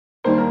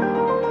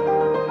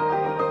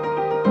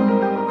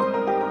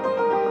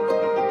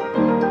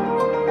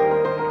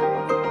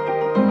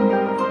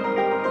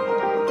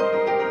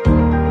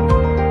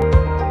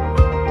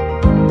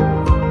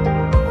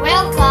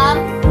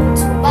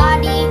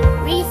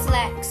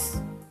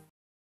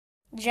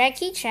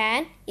Jackie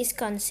Chan is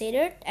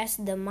considered as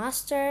the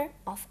master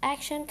of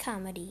action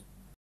comedy.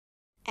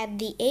 At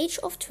the age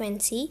of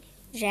 20,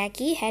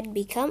 Jackie had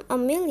become a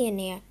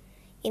millionaire.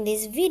 In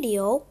this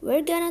video,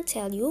 we're gonna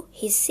tell you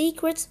his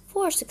secrets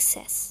for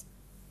success.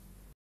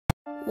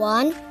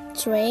 1.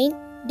 Train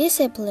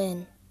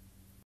discipline.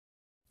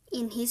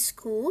 In his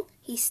school,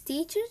 his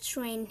teacher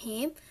trained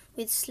him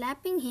with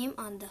slapping him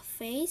on the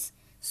face,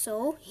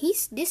 so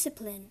he's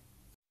disciplined.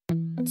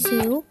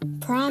 2.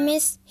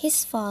 Promise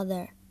his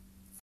father.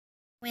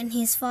 When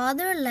his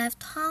father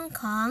left Hong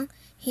Kong,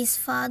 his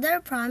father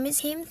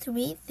promised him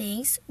 3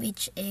 things,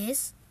 which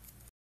is: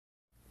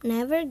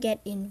 never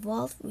get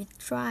involved with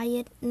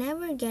riot,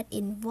 never get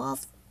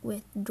involved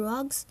with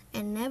drugs,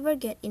 and never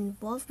get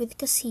involved with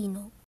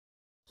casino.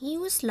 He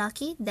was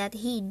lucky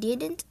that he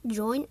didn't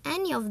join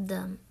any of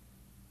them.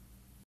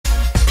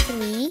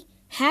 3.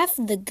 Have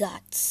the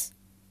guts.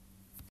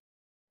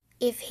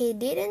 If he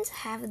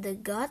didn't have the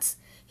guts,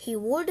 he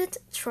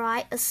wouldn't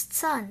try a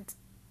stunt.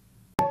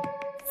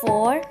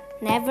 4.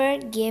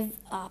 Never give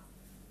up.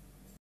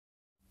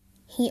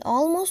 He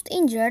almost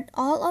injured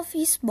all of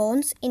his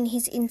bones in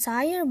his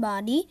entire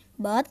body,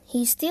 but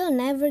he still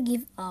never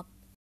gave up.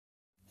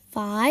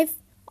 5.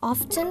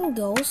 Often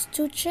goes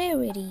to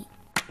charity.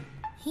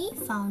 He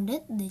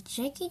founded the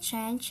Jackie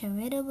Chan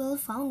Charitable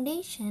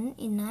Foundation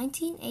in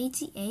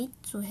 1988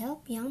 to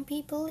help young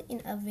people in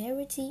a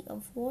variety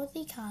of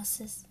worthy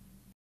causes.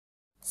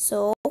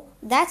 So,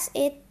 that's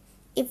it.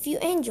 If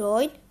you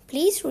enjoyed,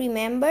 please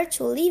remember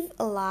to leave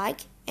a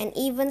like and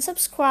even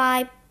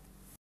subscribe.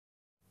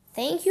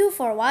 Thank you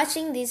for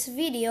watching this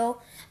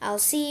video.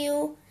 I'll see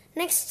you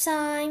next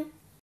time.